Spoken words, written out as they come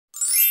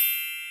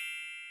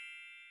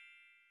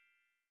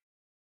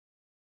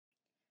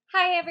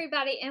Hi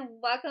everybody and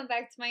welcome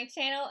back to my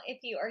channel.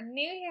 If you are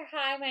new here,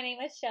 hi, my name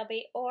is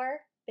Shelby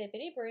or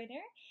Bibbidi Bruner.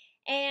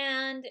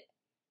 And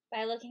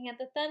by looking at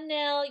the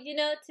thumbnail, you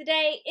know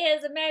today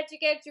is a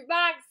Magic Extra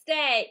Box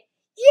Day.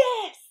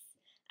 Yes!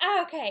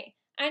 Okay,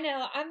 I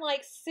know, I'm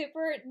like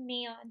super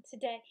neon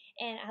today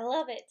and I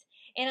love it.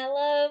 And I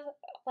love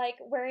like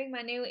wearing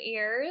my new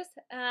ears.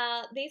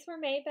 These were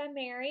made by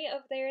Mary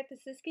over there at the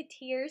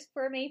Siskateers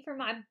for me for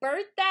my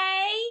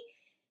birthday.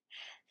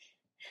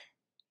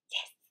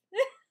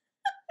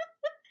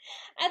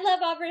 I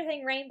love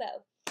everything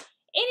rainbow.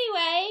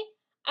 Anyway,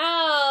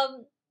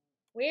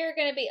 we're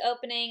gonna be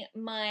opening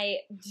my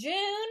June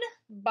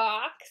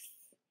box,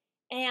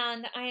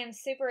 and I am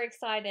super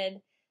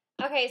excited.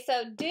 Okay,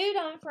 so dude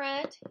on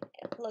front,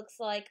 it looks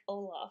like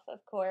Olaf,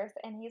 of course,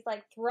 and he's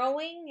like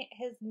throwing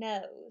his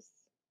nose.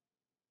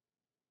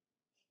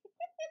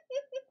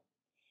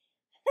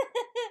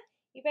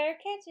 You better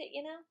catch it,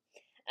 you know.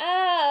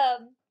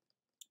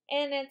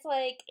 And it's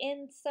like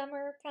in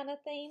summer kind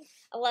of thing.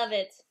 I love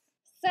it.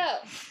 So,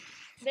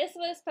 this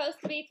was supposed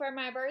to be for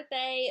my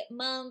birthday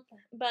month,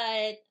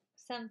 but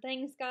some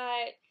things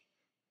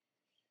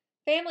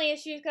family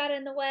issues got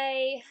in the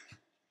way,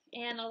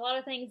 and a lot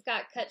of things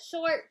got cut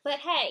short. But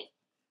hey,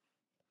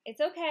 it's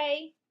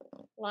okay.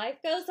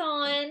 Life goes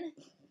on,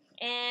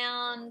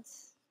 and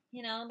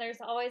you know,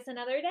 there's always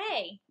another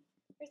day.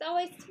 There's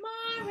always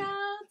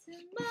tomorrow,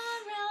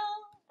 tomorrow.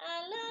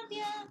 I love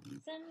you,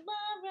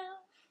 tomorrow.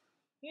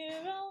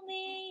 You're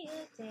only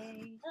a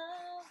day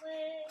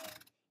away.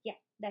 Yeah,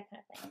 that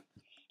kind of thing.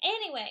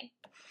 Anyway,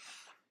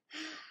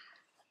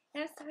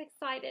 I'm so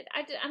excited.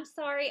 I'm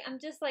sorry. I'm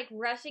just like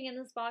rushing in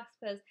this box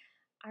because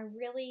I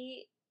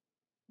really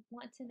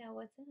want to know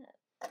what's in it.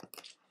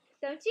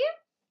 Don't you?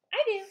 I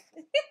do.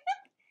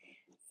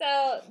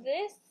 So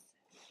this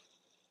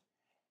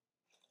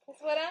is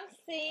what I'm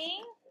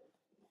seeing.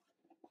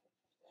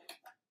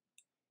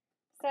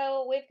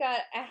 So we've got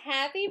a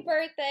happy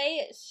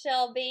birthday,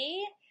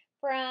 Shelby,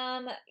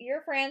 from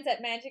your friends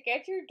at Magic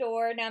at Your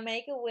Door. Now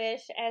make a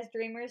wish as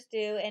dreamers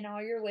do, and all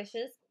your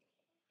wishes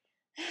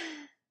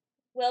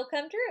will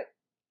come true.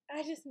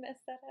 I just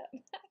messed that up.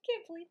 I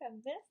can't believe I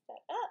messed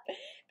that up.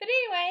 But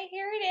anyway,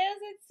 here it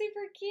is. It's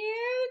super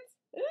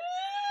cute.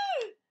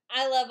 Ooh,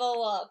 I love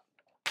Olaf.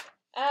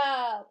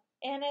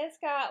 And it's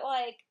got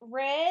like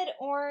red,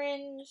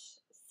 orange,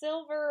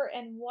 silver,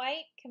 and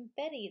white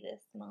confetti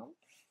this month.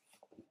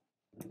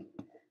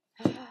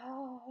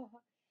 Oh,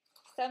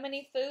 so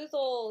many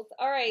foozles.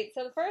 Alright,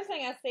 so the first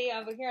thing I see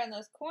over here in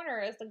this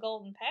corner is the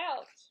golden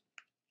pouch.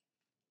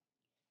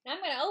 Now I'm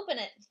going to open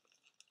it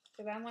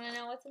because I want to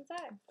know what's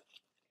inside.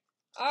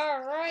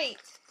 Alright.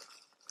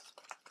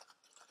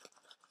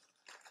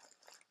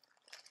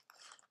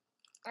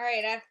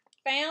 Alright, I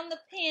found the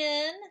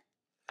pen.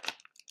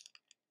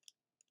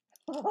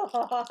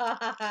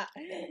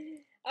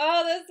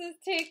 Oh, this is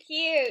too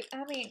cute.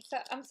 I mean, so,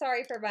 I'm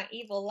sorry for my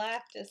evil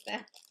laugh just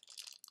now.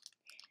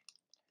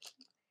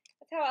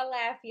 That's how I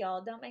laugh,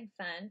 y'all. Don't make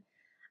fun.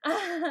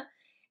 And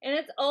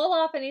it's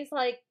Olaf, and he's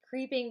like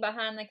creeping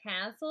behind the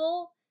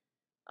castle.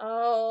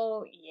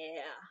 Oh,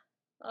 yeah.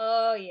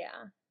 Oh,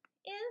 yeah.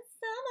 In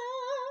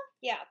summer.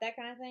 Yeah, that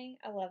kind of thing.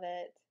 I love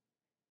it.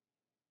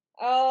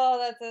 Oh,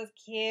 that's so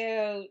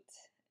cute.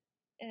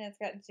 And it's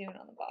got June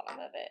on the bottom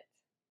of it.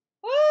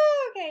 Woo,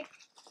 okay.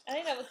 I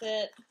think that was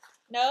it.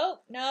 Nope,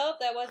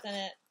 that wasn't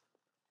it.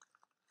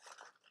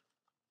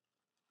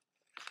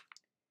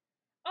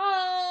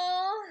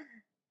 Oh,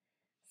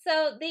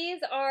 so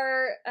these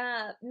are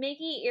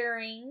Mickey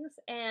earrings,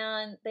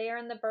 and they are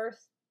in the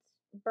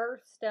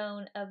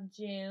birthstone of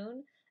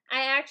June.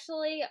 I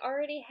actually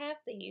already have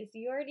these.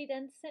 You already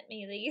done sent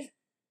me these.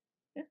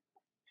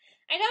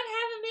 I don't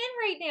have them in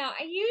right now.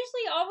 I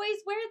usually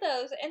always wear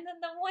those, and then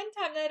the one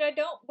time that I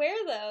don't wear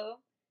those,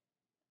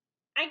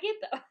 I get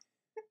them.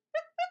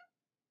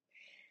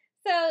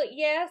 So,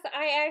 yes,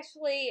 I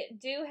actually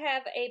do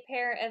have a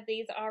pair of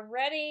these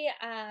already.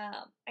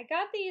 I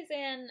got these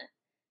in,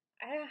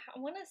 I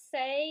want to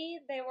say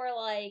they were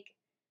like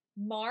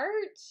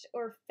March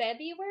or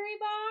February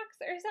box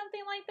or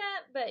something like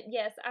that. But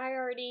yes, I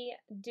already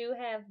do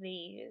have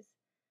these.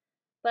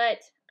 But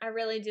I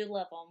really do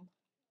love them.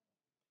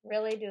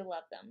 Really do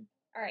love them.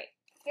 All right,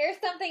 here's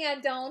something I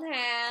don't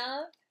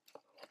have.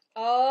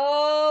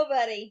 Oh,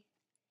 buddy.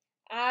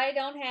 I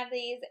don't have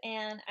these,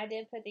 and I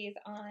did put these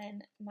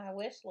on my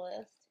wish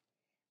list.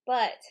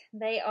 But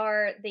they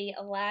are the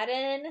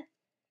Aladdin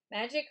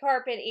Magic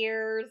Carpet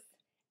Ears.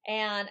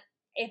 And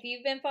if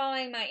you've been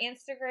following my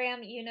Instagram,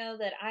 you know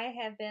that I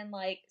have been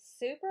like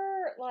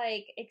super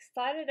like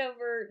excited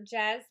over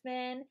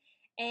Jasmine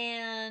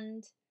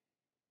and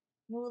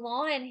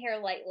Mulan here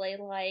lately.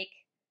 Like,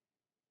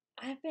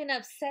 I've been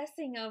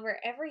obsessing over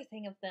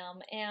everything of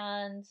them,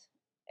 and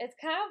it's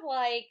kind of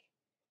like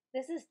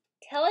this is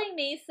telling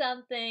me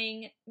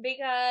something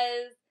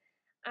because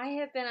I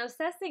have been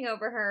obsessing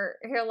over her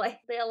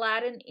like the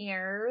Aladdin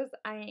ears.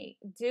 I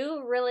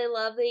do really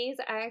love these.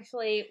 I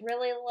actually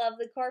really love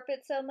the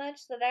carpet so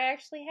much that I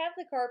actually have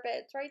the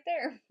carpets right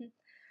there.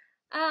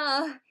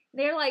 Uh,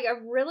 they're like a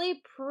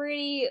really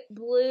pretty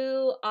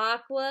blue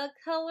aqua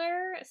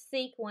color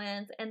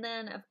sequins, and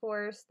then of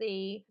course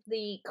the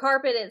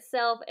carpet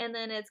itself, and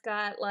then it's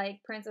got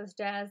like Princess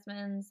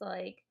Jasmine's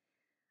like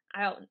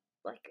I don't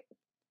like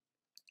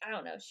I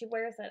don't know. She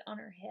wears it on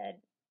her head,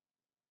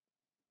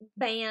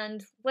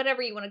 band,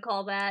 whatever you want to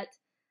call that.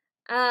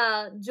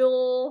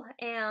 Jewel,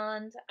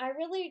 and I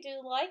really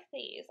do like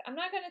these. I'm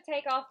not going to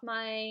take off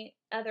my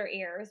other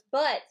ears,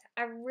 but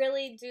I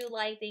really do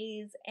like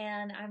these,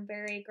 and I'm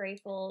very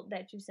grateful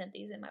that you sent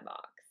these in my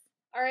box.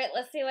 All right,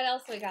 let's see what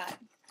else we got.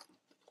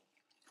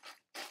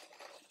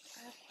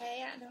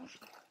 Okay,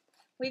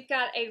 we've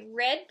got a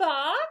red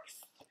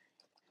box.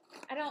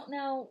 I don't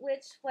know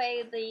which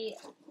way the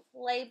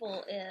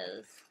label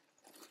is.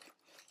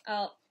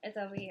 Oh, it's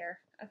over here.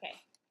 Okay.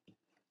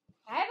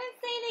 I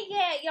haven't seen it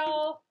yet,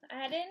 y'all.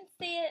 I didn't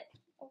see it.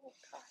 Oh,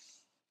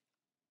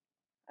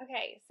 gosh.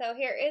 Okay, so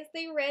here is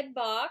the red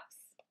box.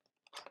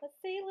 Let's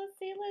see.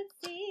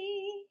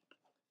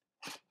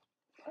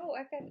 Oh,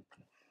 I've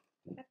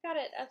got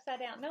it upside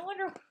down. No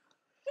wonder.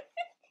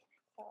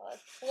 So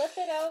let's flip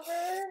it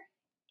over.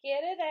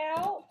 Get it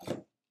out.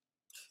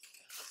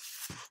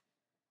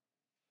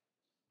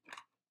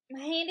 My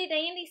handy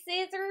dandy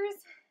scissors.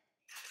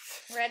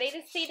 Ready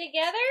to see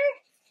together?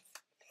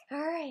 All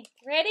right,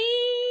 ready?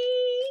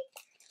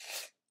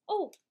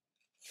 Oh,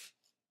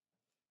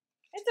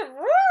 it's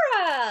Aurora.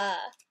 I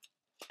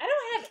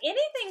don't have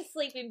anything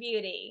Sleeping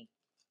Beauty.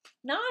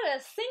 Not a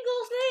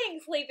single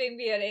thing Sleeping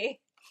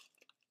Beauty.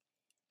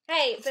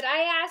 Hey, but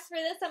I asked for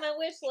this on my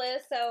wish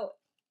list, so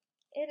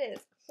it is.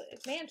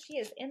 Man, she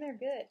is in there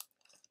good.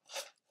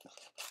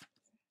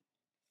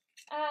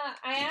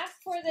 I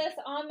asked for this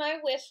on my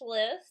wish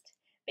list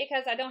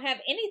because I don't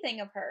have anything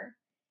of her.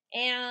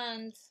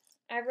 And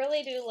I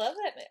really do love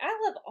it. I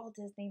love all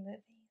Disney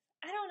movies.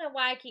 I don't know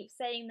why I keep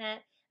saying that.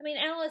 I mean,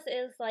 Alice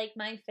is like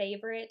my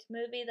favorite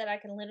movie that I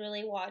can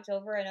literally watch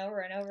over and over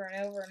and over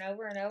and over and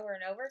over and over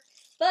and over.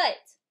 But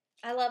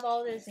I love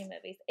all Disney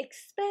movies,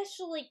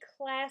 especially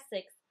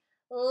classics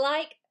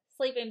like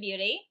Sleeping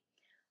Beauty.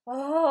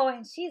 Oh,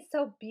 and she's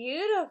so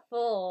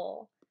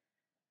beautiful.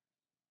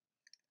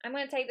 I'm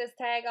going to take this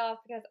tag off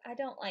because I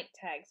don't like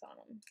tags on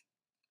them.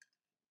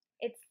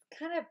 It's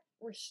kind of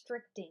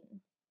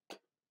restricting.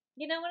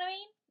 You know what I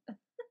mean?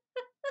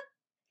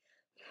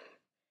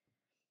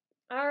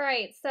 All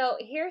right, so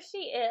here she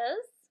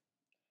is.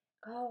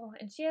 Oh,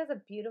 and she has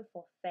a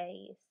beautiful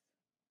face.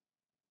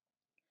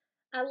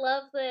 I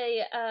love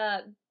the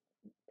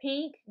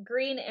pink,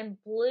 green, and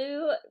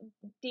blue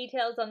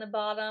details on the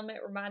bottom.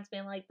 It reminds me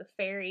of like the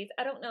fairies.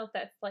 I don't know if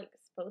that's like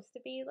supposed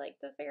to be like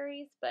the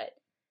fairies, but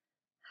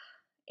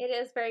it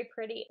is very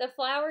pretty. The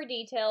flower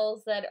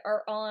details that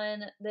are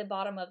on the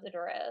bottom of the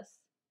dress.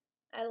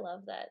 I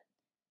love that.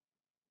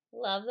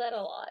 Love that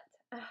a lot.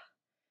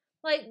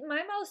 Like,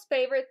 my most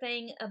favorite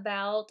thing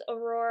about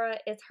Aurora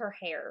is her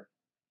hair.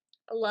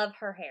 I love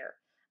her hair.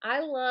 I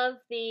love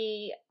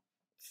the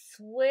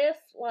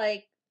swift,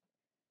 like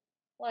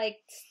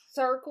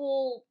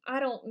circle, I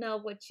don't know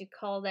what you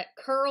call that,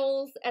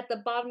 curls at the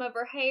bottom of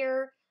her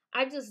hair.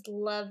 I just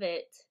love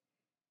it.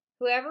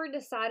 Whoever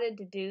decided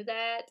to do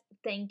that,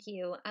 thank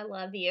you. I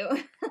love you.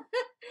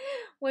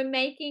 When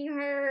making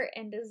her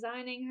and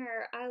designing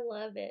her, I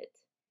love it.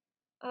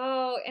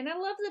 Oh, and I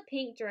love the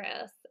pink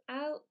dress.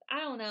 I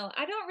don't know.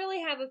 I don't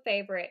really have a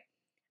favorite.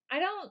 I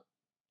don't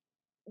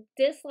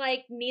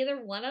dislike neither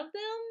one of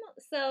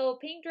them. So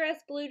pink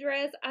dress, blue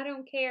dress, I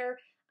don't care.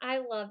 I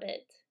love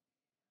it.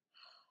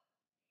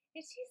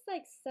 And she's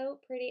like so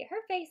pretty.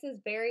 Her face is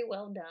very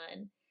well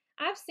done.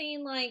 I've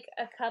seen like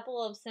a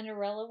couple of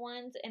Cinderella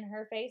ones, and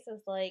her face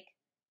is like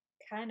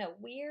kind of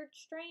weird,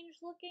 strange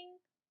looking.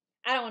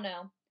 I don't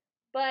know.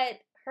 But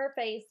her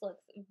face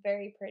looks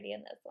very pretty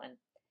in this one.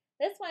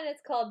 This one is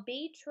called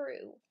Be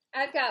True.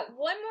 I've got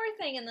one more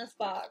thing in this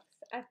box,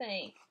 I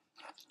think.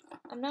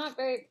 I'm not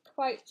very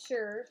quite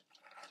sure.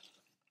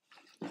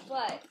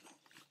 But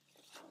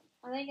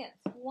I think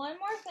it's one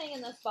more thing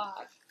in this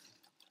box.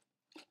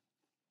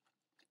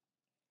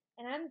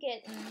 And I'm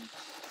getting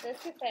this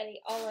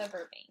confetti all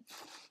over me.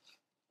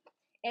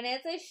 And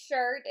it's a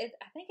shirt.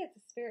 I think it's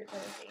a Spirit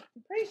jersey.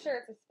 I'm pretty sure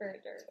it's a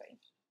Spirit jersey.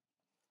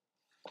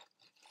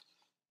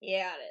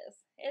 Yeah, it is.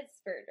 It's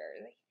Spirit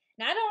jersey.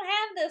 Now, I don't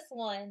have this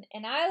one,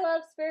 and I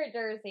love Spirit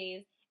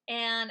jerseys.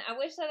 And I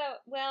wish that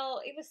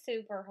well, it was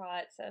super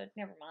hot, so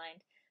never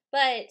mind.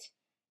 But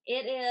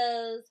it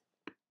is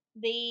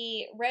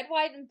the red,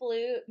 white, and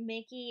blue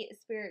Mickey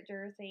Spirit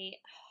jersey.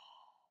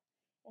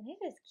 And it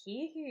is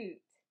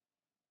cute.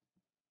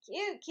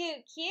 Cute.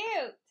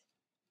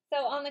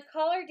 So on the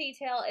collar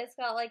detail, it's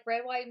got like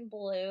red, white, and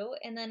blue.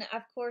 And then,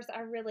 of course,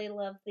 I really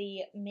love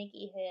the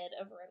Mickey head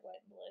of red,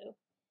 white, and blue.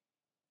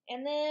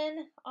 And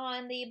then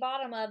on the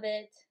bottom of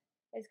it,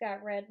 it's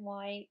got red and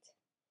white.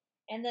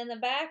 And then the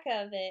back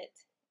of it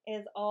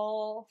is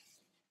all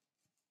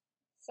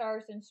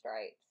stars and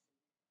stripes.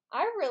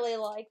 I really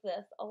like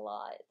this a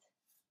lot.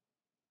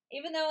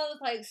 Even though it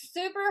was like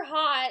super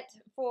hot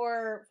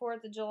for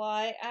 4th of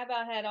July, I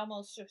about had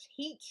almost a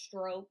heat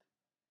stroke.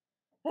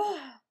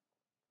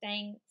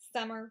 dang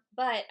summer,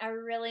 but I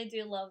really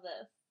do love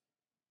this.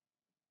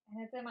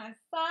 And it's in my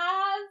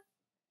size.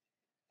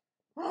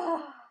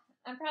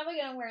 I'm probably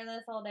going to wear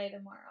this all day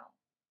tomorrow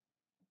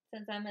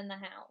since I'm in the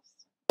house.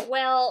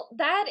 Well,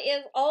 that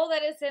is all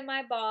that is in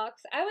my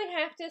box. I would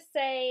have to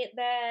say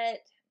that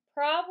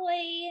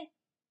probably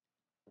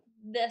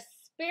the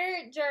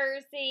Spirit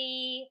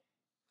jersey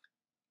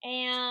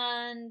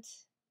and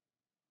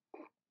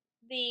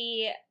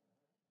the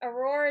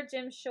Aurora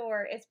Gym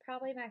Shore is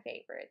probably my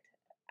favorite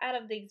out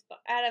of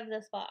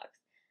this box.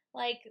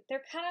 Like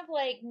they're kind of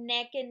like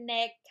neck and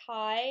neck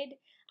tied.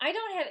 I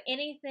don't have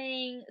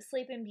anything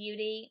Sleeping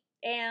Beauty,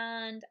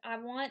 and I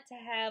want to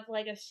have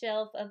like a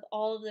shelf of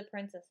all of the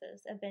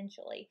princesses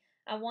eventually.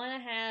 I want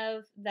to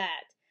have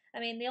that. I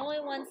mean, the only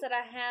ones that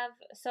I have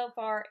so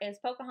far is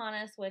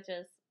Pocahontas, which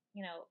is,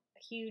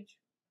 a huge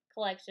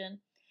collection.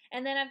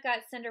 And then I've got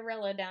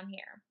Cinderella down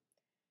here.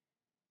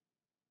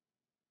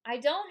 I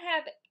don't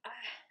have,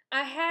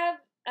 I have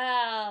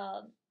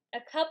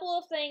a couple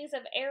of things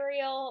of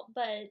Ariel,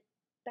 but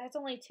that's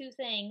only two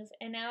things.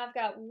 And now I've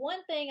got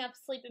one thing of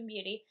Sleeping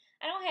Beauty.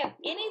 I don't have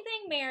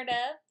anything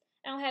Merida.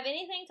 I don't have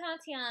anything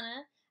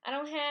Tatiana. I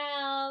don't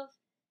have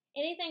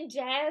anything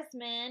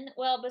Jasmine.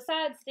 Well,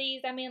 besides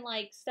these, I mean,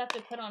 like stuff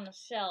to put on the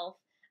shelf.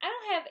 I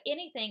don't have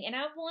anything, and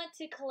I want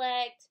to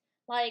collect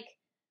like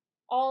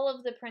all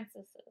of the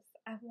princesses.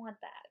 I want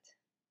that.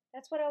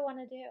 That's what I want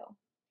to do.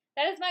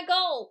 That is my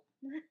goal.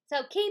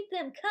 So keep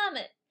them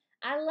coming.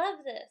 I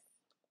love this.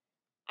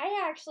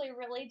 I actually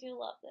really do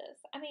love this.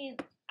 I mean,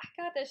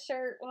 I got this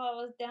shirt while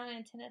I was down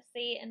in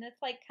Tennessee, and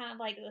it's like kind of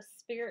like the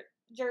Spirit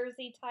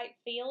jersey type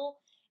feel,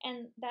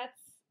 and that's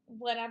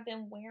what I've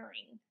been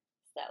wearing.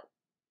 So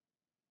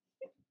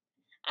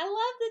I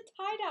love the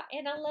tie-dye,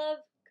 and I love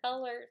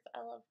colors. I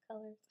love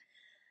colors.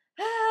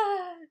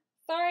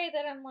 Sorry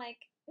that I'm like,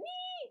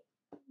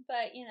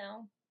 but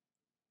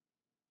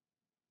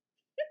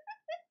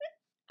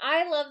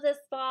I love this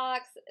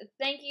box.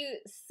 Thank you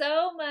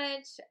so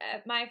much,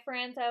 my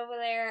friends over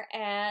there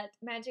at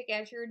Magic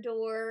at Your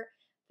Door,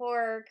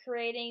 for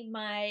creating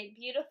my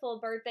beautiful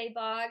birthday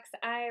box.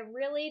 I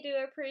really do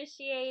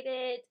appreciate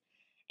it,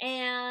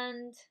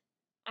 and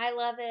I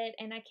love it,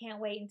 and I can't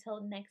wait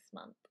until next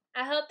month.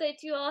 I hope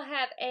that you all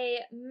have a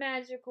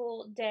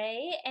magical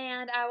day,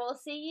 and I will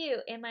see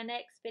you in my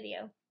next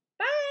video.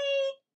 Bye!